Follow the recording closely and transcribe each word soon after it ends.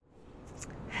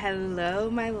Hello,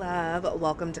 my love.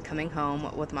 Welcome to Coming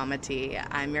Home with Mama T.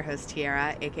 I'm your host,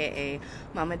 Tiara, aka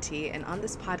Mama T, and on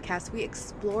this podcast, we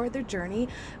explore the journey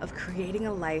of creating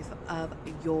a life of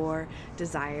your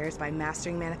desires by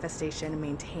mastering manifestation,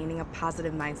 maintaining a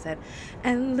positive mindset,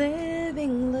 and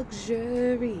living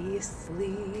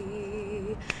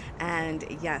luxuriously. And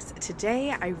yes,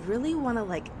 today I really want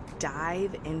to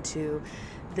dive into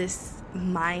this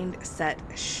mindset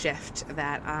shift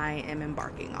that I am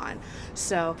embarking on.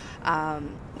 So,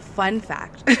 fun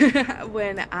fact: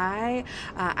 when I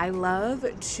love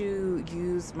to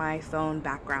use my phone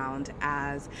background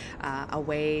as a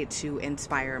way to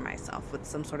inspire myself with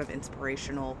some sort of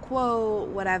inspirational quote,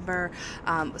 whatever,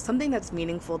 something that's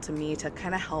meaningful to me to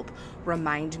kind of help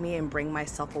remind me and bring my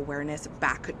self-awareness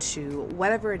back to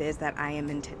whatever it is that I am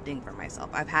intending for myself.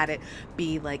 I've had it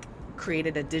be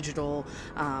created a digital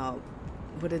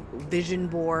vision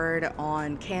board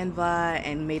on Canva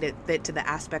and made it fit to the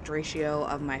aspect ratio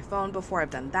of my phone before.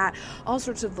 I've done that, all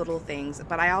sorts of little things.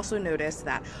 But I also noticed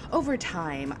that over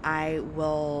time I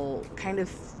will kind of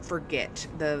forget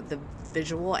the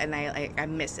visual, and I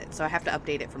miss it, so I have to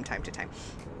update it from time to time.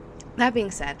 That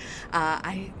being said,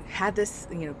 I had this,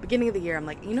 beginning of the year, I'm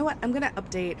like, you know what? I'm going to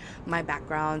update my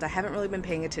background. I haven't really been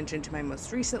paying attention to my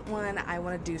most recent one. I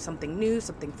want to do something new,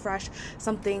 something fresh,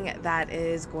 something that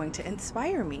is going to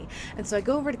inspire me. And so I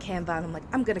go over to Canva and I'm like,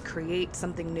 I'm going to create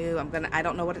something new. I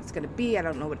don't know what it's going to be. I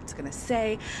don't know what it's going to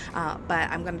say, but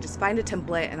I'm going to just find a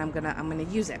template and I'm going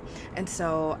to use it. And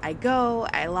so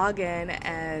I log in,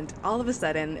 and all of a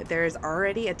sudden there's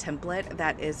already a template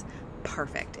that is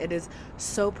perfect. It is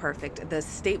so perfect. The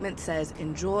statement says,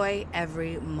 enjoy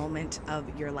every moment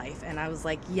of your life. And I was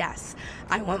like, yes,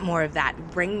 I want more of that.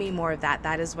 Bring me more of that.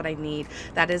 That is what I need.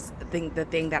 That is the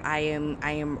thing that I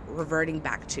am reverting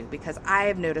back to, because I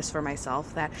have noticed for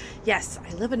myself that, yes,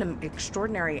 I live an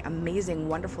extraordinary, amazing,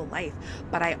 wonderful life,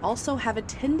 but I also have a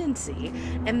tendency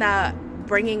in the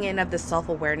bringing in of the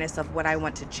self-awareness of what I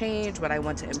want to change, what I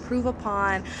want to improve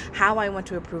upon, how I want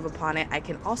to improve upon it. I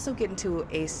can also get into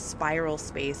a spiral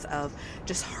space of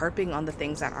just harping on the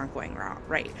things that aren't going wrong,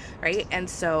 right? And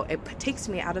so it takes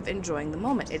me out of enjoying the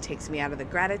moment. It takes me out of the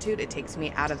gratitude. It takes me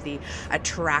out of the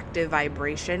attractive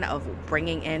vibration of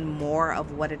bringing in more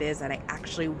of what it is that I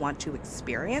actually want to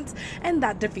experience, and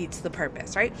that defeats the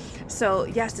purpose, right? So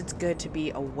yes, it's good to be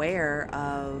aware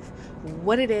of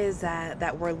what it is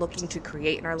that we're looking to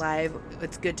create in our life.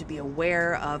 It's good to be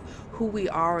aware of who we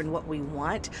are and what we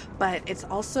want, but it's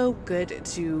also good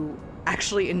to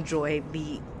actually enjoy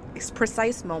the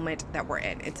precise moment that we're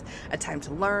in. It's a time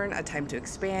to learn, a time to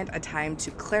expand, a time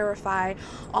to clarify,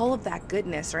 all of that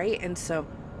goodness, right? And so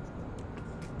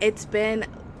it's been,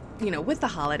 with the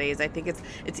holidays, I think it's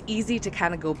easy to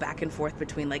kind of go back and forth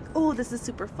between oh, this is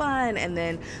super fun, and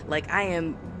then I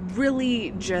am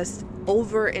really just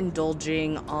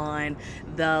overindulging on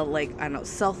the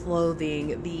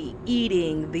self-loathing, the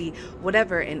eating, the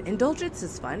whatever. And indulgence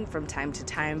is fun from time to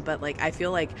time, but I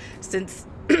feel like since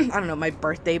I don't know, my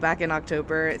birthday back in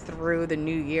October through the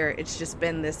new year, it's just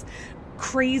been this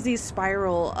crazy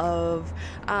spiral of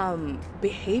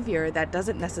behavior that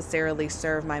doesn't necessarily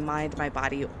serve my mind, my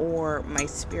body, or my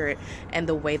spirit in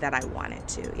the way that I want it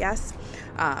to. Yes.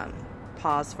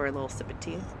 Pause for a little sip of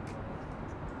tea.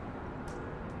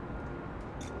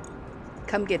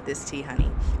 Come get this tea,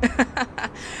 honey.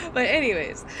 But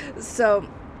anyways, so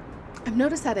I've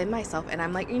noticed that in myself, and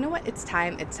I'm like, you know what? It's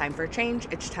time for change.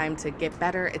 It's time to get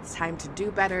better. It's time to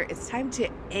do better. It's time to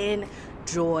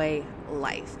enjoy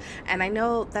life. And I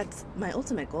know that's my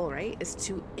ultimate goal, right? Is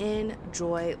to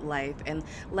enjoy life and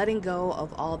letting go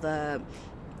of all the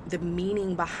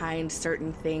meaning behind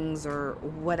certain things or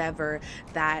whatever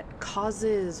that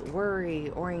causes worry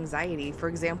or anxiety. For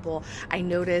example, I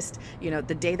noticed, the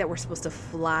day that we're supposed to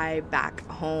fly back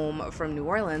home from New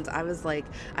Orleans,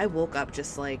 I woke up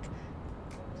just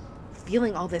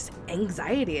feeling all this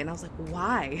anxiety, and I was like,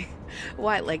 why?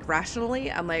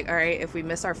 Rationally, I'm like, all right, if we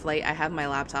miss our flight, I have my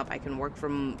laptop, I can work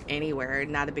from anywhere,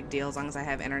 not a big deal as long as I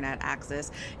have internet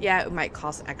access. Yeah, it might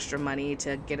cost extra money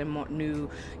to get a new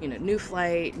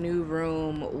flight, new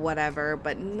room, whatever,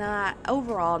 but not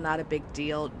a big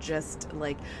deal. Just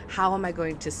how am I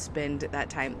going to spend that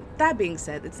time? That being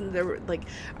said,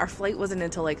 our flight wasn't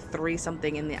until 3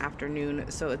 something in the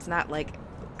afternoon, so it's not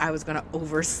I was going to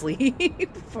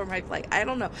oversleep for my flight. I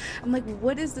don't know. I'm like,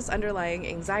 what is this underlying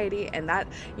anxiety? And that,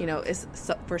 is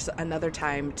for another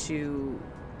time to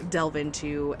delve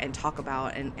into and talk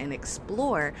about and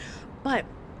explore. But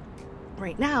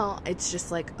right now, it's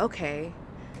just okay,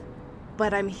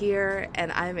 but I'm here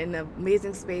and I'm in an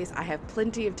amazing space. I have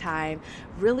plenty of time,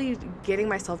 really getting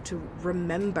myself to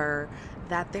remember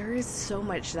that there is so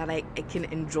much that I can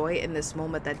enjoy in this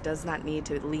moment that does not need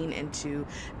to lean into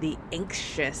the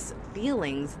anxious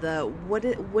feelings, the what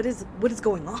is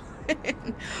going on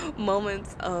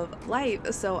moments of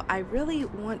life. So I really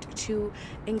want to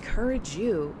encourage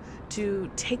you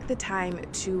to take the time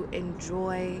to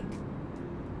enjoy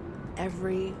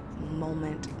every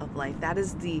moment of life. That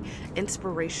is the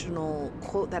inspirational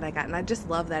quote that I got, and I just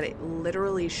love that it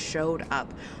literally showed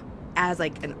up as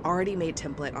like an already made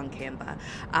template on Canva.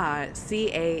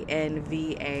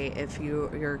 Canva, if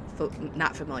you're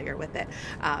not familiar with it.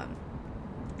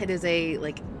 It is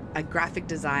a graphic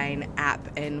design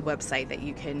app and website that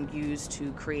you can use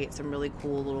to create some really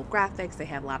cool little graphics. They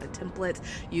have a lot of templates.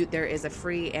 There is a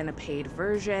free and a paid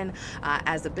version.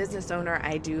 As a business owner,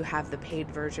 I do have the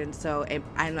paid version, so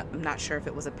I'm not sure if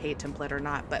it was a paid template or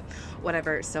not, but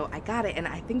whatever. So I got it, and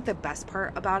I think the best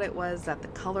part about it was that the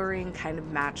coloring kind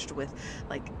of matched with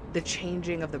like the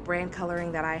changing of the brand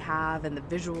coloring that I have and the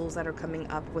visuals that are coming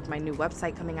up with my new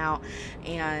website coming out.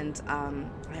 And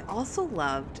I also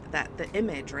loved that the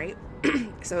image, right?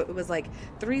 So it was like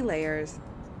 3 layers.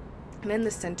 And in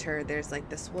the center, there's like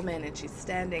this woman, and she's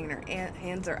standing, and her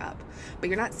hands are up. But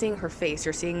you're not seeing her face,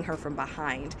 you're seeing her from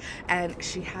behind. And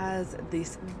she has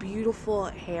this beautiful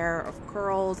hair of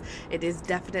curls. It is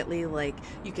definitely like,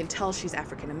 you can tell she's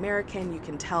African American. You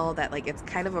can tell that like it's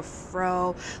kind of a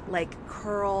fro, like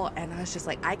curl. And I was just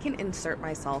like, I can insert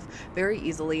myself very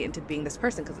easily into being this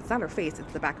person, because it's not her face,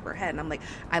 it's the back of her head. And I'm like,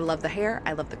 I love the hair,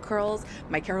 I love the curls.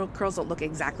 My curls don't look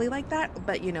exactly like that,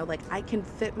 but you know, like I can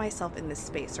fit myself in this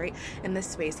space, right? In this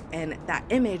space. And that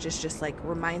image is just like,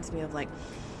 reminds me of like,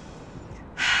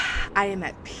 I am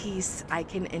at peace. I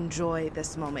can enjoy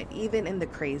this moment, even in the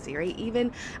crazy, right?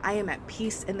 Even I am at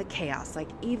peace in the chaos. Like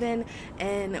even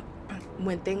in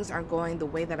when things aren't going the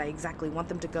way that I exactly want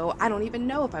them to go. I don't even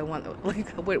know if I want like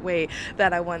what way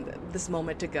that I want this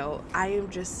moment to go.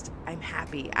 I'm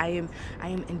happy. I am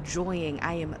enjoying.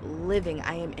 I am living.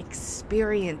 I am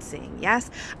experiencing.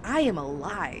 Yes, I am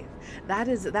alive. That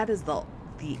is the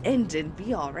end and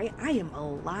be all, right? I am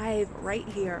alive right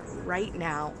here, right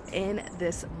now, in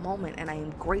this moment, and I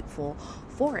am grateful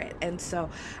for it. And so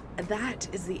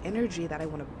that is the energy that I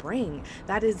want to bring.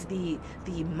 That is the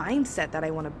mindset that I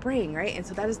want to bring, right? And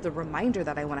so that is the reminder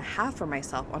that I want to have for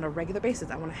myself on a regular basis.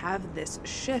 I want to have this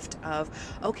shift of,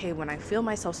 okay, when I feel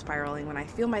myself spiraling, when I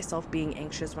feel myself being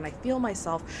anxious, when I feel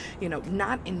myself,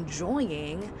 not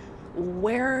enjoying,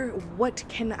 what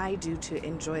can I do to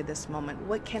enjoy this moment?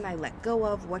 What can I let go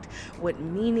of? What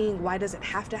meaning? Why does it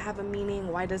have to have a meaning?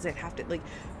 Why does it have to,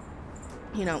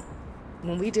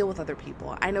 when we deal with other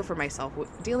people, I know for myself,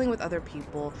 dealing with other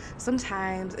people,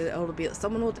 sometimes it'll be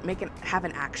someone will have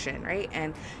an action, right?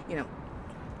 And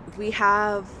we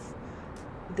have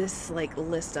this like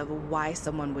list of why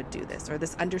someone would do this, or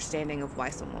this understanding of why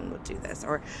someone would do this,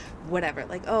 or whatever,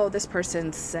 like, oh, this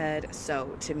person said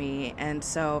so to me, and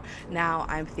so now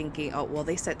I'm thinking, oh well,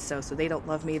 they said so they don't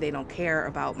love me, they don't care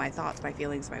about my thoughts, my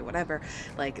feelings, my whatever.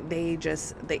 Like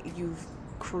you've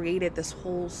created this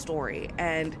whole story,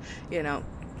 and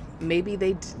maybe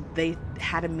they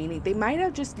had a meaning. They might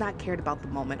have just not cared about the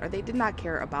moment, or they did not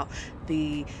care about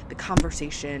the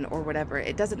conversation or whatever.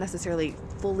 It doesn't necessarily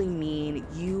fully mean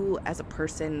you as a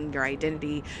person, your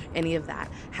identity, any of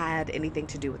that had anything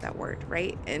to do with that word,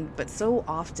 right? But so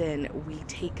often we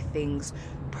take things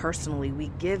personally.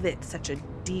 We give it such a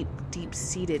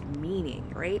deep-seated meaning,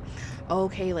 right?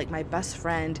 Okay, like my best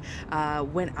friend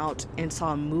went out and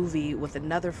saw a movie with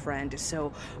another friend,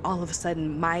 so all of a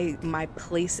sudden my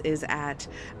place is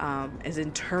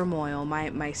in turmoil.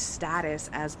 My status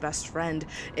as best friend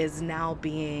is now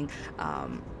being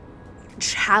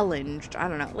challenged. I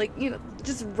don't know, like,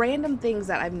 just random things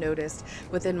that I've noticed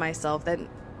within myself that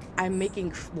I'm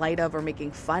making light of or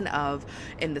making fun of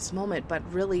in this moment, but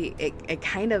really it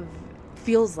kind of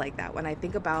feels like that when I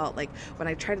think about, like, when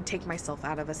I try to take myself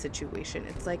out of a situation.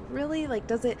 It's like, really, like,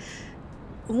 did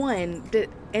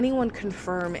anyone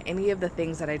confirm any of the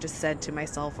things that I just said to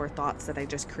myself or thoughts that I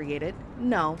just created?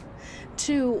 No.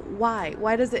 2,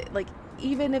 why does it, like,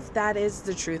 even if that is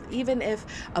the truth, even if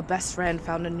a best friend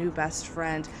found a new best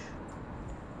friend,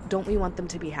 don't we want them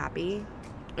to be happy?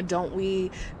 Don't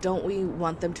we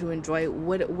want them to enjoy?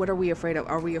 What are we afraid of?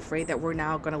 Are we afraid that we're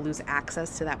now going to lose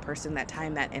access to that person, that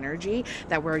time, that energy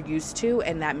that we're used to,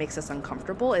 and that makes us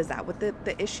uncomfortable? Is that what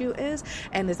the issue is?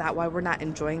 And is that why we're not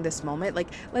enjoying this moment? Like,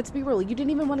 let's be real, you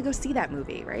didn't even want to go see that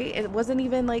movie, right? It wasn't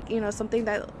even like, something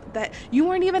that you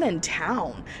weren't even in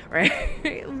town,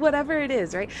 right? Whatever it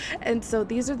is, right? And so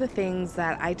these are the things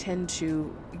that I tend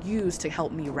to use to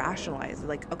help me rationalize,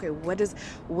 like, okay, what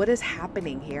is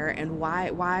happening here, and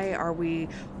why are we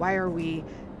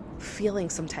feeling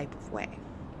some type of way.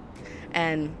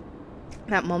 And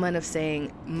that moment of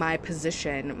saying my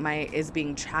position is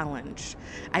being challenged,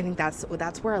 I think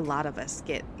that's where a lot of us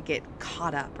get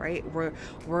caught up, right?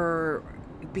 We're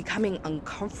becoming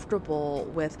uncomfortable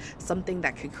with something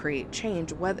that could create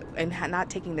change, not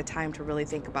taking the time to really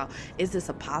think about, is this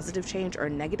a positive change or a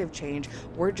negative change?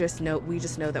 We just know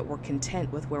that we're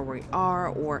content with where we are,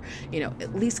 or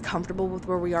at least comfortable with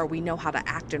where we are. We know how to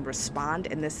act and respond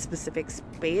in this specific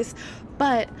space,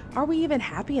 but are we even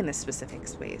happy in this specific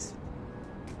space?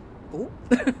 Ooh.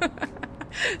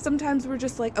 Sometimes we're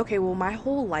just like, okay, well, my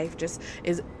whole life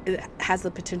it has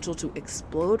the potential to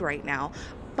explode right now,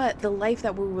 but the life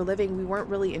that we were living, we weren't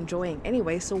really enjoying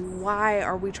anyway. So why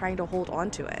are we trying to hold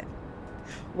on to it?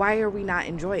 Why are we not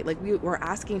enjoying? Like, we're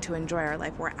asking to enjoy our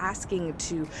life. We're asking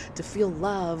to feel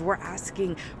love. We're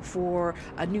asking for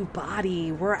a new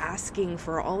body. We're asking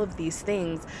for all of these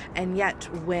things. And yet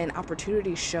when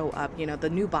opportunities show up, the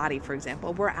new body, for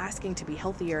example, we're asking to be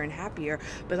healthier and happier.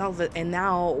 But and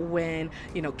now when,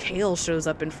 kale shows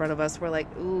up in front of us, we're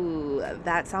like, ooh,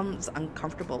 that sounds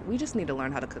uncomfortable. We just need to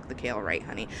learn how to cook the kale right,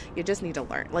 honey. You just need to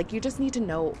learn. Like, you just need to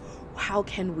know, how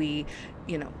can we,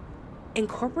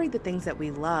 incorporate the things that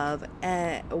we love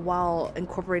while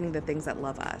incorporating the things that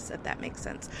love us, if that makes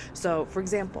sense. So, for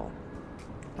example,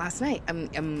 last night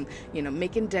I'm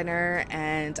making dinner,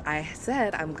 and I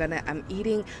said I'm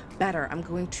eating better. I'm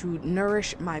going to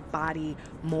nourish my body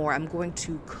more. I'm going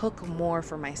to cook more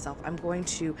for myself. I'm going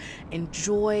to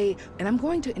enjoy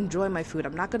my food.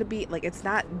 I'm not going to be like, it's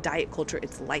not diet culture,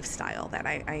 it's lifestyle that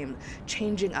I am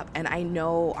changing up. And I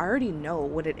already know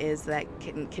what it is that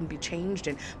can be changed,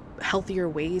 and healthier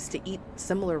ways to eat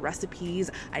similar recipes.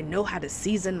 I know how to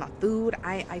season my food.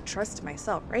 I trust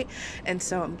myself, right? And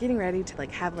so I'm getting ready to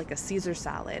have a Caesar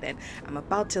salad, and I'm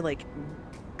about to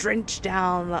drench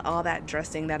down all that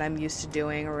dressing that I'm used to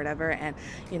doing or whatever. And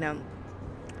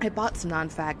I bought some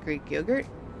non-fat Greek yogurt,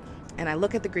 and I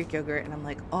look at the Greek yogurt and I'm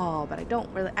like, oh,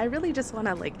 but I really just want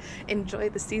to enjoy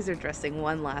the Caesar dressing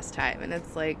one last time. And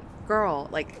it's like, girl,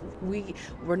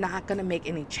 we're not going to make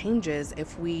any changes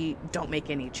if we don't make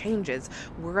any changes.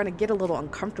 We're going to get a little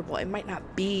uncomfortable. It might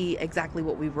not be exactly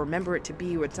what we remember it to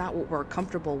be, or it's not what we're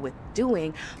comfortable with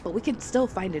doing, but we can still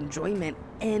find enjoyment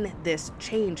in this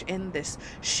change, in this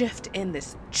shift, in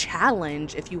this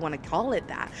challenge, if you want to call it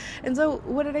that. And so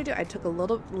what did I do? I took a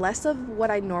little less of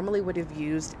what I normally would have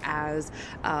used as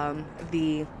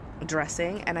the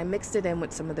dressing, and I mixed it in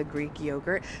with some of the Greek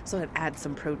yogurt, so it adds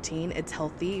some protein. It's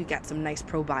healthy. You got some nice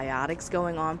probiotics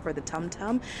going on for the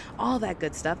tum-tum, all that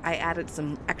good stuff. I added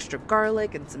some extra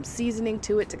garlic and some seasoning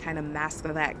to it to kind of mask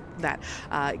that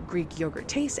Greek yogurt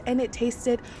taste, and it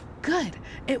tasted good.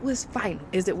 It was fine.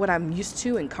 Is it what I'm used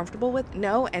to and comfortable with?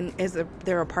 No. And is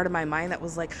there a part of my mind that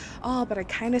was like, oh, but I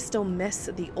kind of still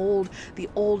miss the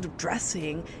old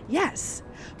dressing? Yes.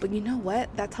 But you know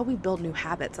what? That's how we build new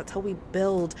habits. That's how we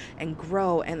build and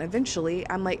grow. And eventually,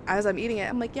 I'm like, as I'm eating it,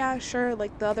 I'm like, yeah, sure.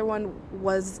 The other one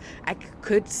I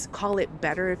could call it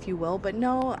better, if you will. But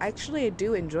no, actually, I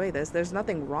do enjoy this. There's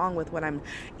nothing wrong with what I'm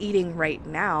eating right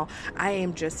now. I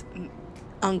am just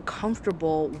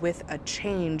uncomfortable with a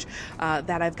change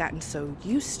that I've gotten so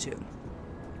used to.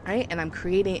 Right? And I'm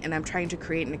trying to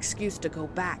create an excuse to go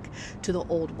back to the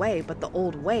old way, but the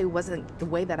old way wasn't the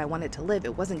way that I wanted to live.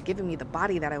 It wasn't giving me the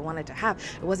body that I wanted to have.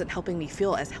 It wasn't helping me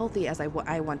feel as healthy as I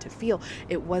want to feel.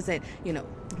 It wasn't,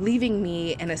 leaving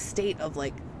me in a state of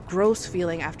gross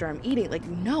feeling after I'm eating.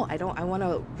 No, I don't. I want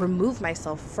to remove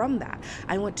myself from that.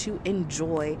 I want to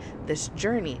enjoy this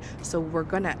journey. So we're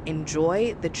going to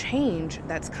enjoy the change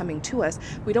that's coming to us.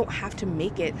 We don't have to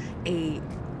make it a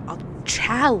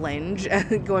challenge,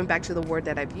 going back to the word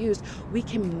that I've used. We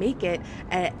can make it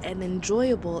an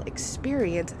enjoyable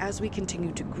experience as we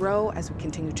continue to grow, as we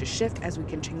continue to shift, as we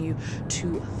continue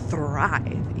to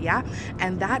thrive. Yeah.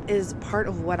 And that is part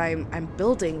of what I'm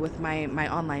building with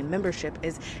my online membership,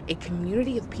 is a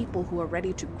community of people who are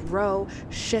ready to grow,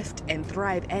 shift, and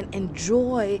thrive and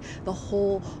enjoy the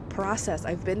whole process.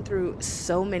 I've been through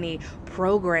so many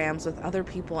programs with other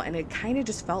people, and it kind of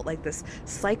just felt like this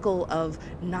cycle of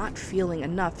not feeling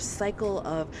enough, cycle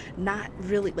of not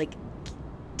really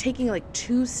taking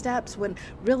 2 steps, when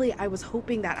really I was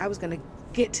hoping that I was going to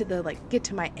get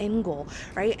to my end goal,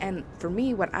 right? And for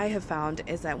me, what I have found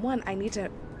is that, one, I need to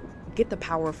get the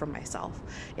power from myself.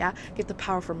 Yeah, get the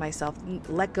power from myself.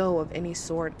 Let go of any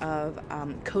sort of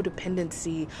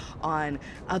codependency on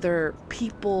other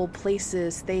people,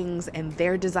 places, things, and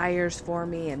their desires for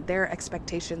me and their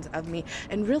expectations of me,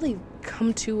 and really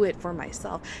come to it for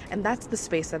myself. And that's the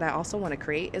space that I also want to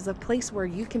create, is a place where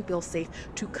you can feel safe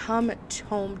to come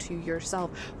home to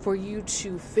yourself, for you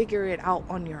to figure it out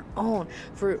on your own,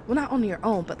 not on your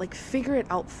own, but like figure it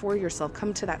out for yourself.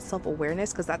 Come to that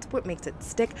self-awareness, because that's what makes it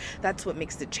stick. That's what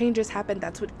makes the changes happen.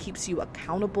 That's what keeps you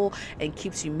accountable and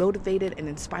keeps you motivated and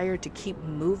inspired to keep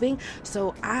moving.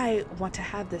 So I want to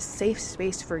have this safe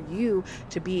space for you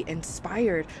to be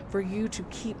inspired, for you to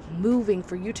keep moving,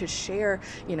 for you to share,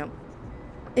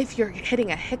 if you're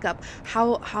hitting a hiccup,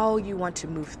 how you want to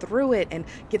move through it, and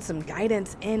get some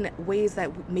guidance in ways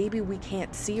that maybe we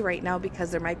can't see right now,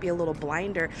 because there might be a little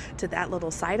blinder to that little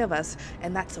side of us.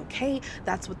 And that's okay.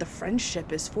 That's what the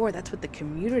friendship is for. That's what the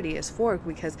community is for,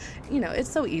 because it's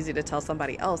so easy to tell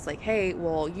somebody else, like, hey,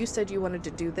 well, you said you wanted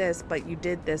to do this, but you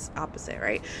did this opposite,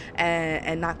 right?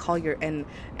 And not call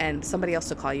and somebody else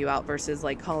to call you out, versus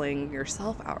like calling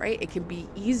yourself out, right? It can be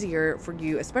easier for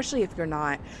you, especially if you're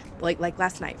not like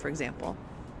last night, for example,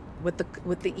 with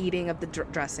the eating of the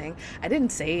dressing. I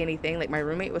didn't say anything. Like, my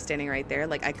roommate was standing right there.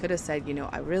 Like, I could have said,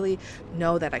 I really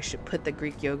know that I should put the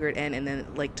Greek yogurt in, and then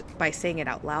like by saying it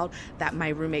out loud, that my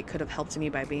roommate could have helped me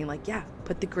by being like, yeah,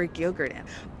 put the Greek yogurt in.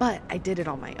 But I did it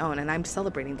on my own, and I'm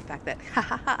celebrating the fact that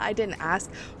I didn't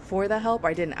ask for the help, or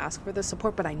I didn't ask for the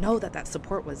support, but I know that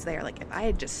support was there. Like, if I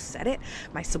had just said it,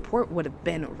 my support would have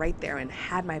been right there and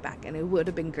had my back, and it would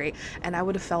have been great, and I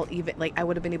would have felt even like I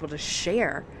would have been able to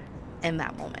share in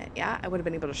that moment. Yeah, I would have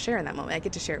been able to share in that moment. I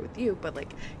get to share it with you, but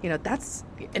like, that's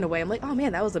in a way I'm like, oh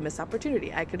man, that was a missed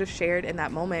opportunity. I could have shared in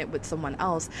that moment with someone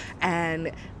else,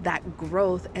 and that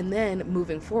growth, and then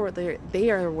moving forward,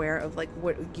 they are aware of like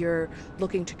what you're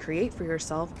looking to create for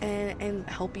yourself, and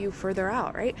help you further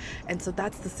out, right? And so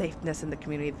that's the safeness in the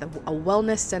community, a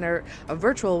wellness center, a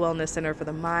virtual wellness center for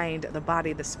the mind, the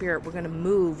body, the spirit. We're going to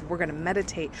move, we're going to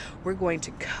meditate, we're going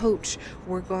to coach,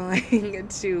 we're going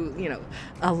to,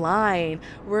 align.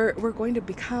 We're going to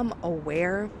become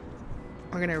aware.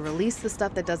 We're going to release the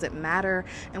stuff that doesn't matter,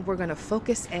 and we're going to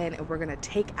focus in, and we're going to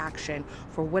take action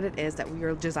for what it is that we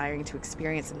are desiring to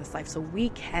experience in this life, so we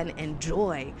can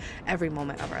enjoy every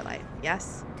moment of our life.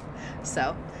 Yes?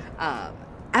 So,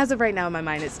 as of right now, in my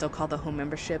mind, it's still called the home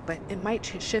membership, but it might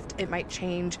shift, it might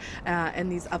change in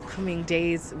these upcoming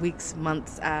days, weeks,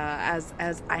 months, as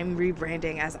I'm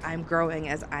rebranding, as I'm growing,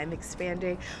 as I'm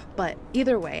expanding. But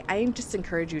either way, I just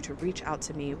encourage you to reach out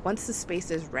to me. Once the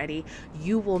space is ready,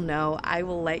 you will know. I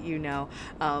will let you know,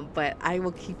 but I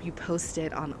will keep you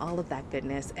posted on all of that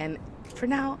goodness. And for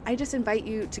now, I just invite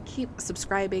you to keep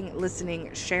subscribing,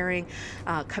 listening, sharing,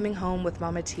 coming home with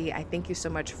Mama T. I thank you so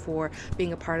much for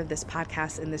being a part of this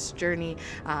podcast and this journey.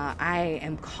 I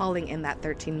am calling in that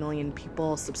 13 million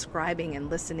people subscribing and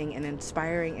listening and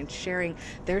inspiring and sharing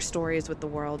their stories with the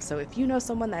world. So if you know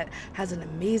someone that has an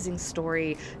amazing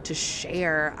story to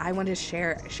share, I want to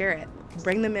share it.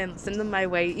 Bring them in, send them my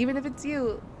way, even if it's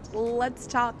you. Let's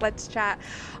talk, let's chat,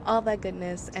 all that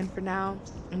goodness. And for now,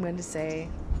 I'm going to say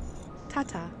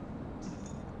ta-ta.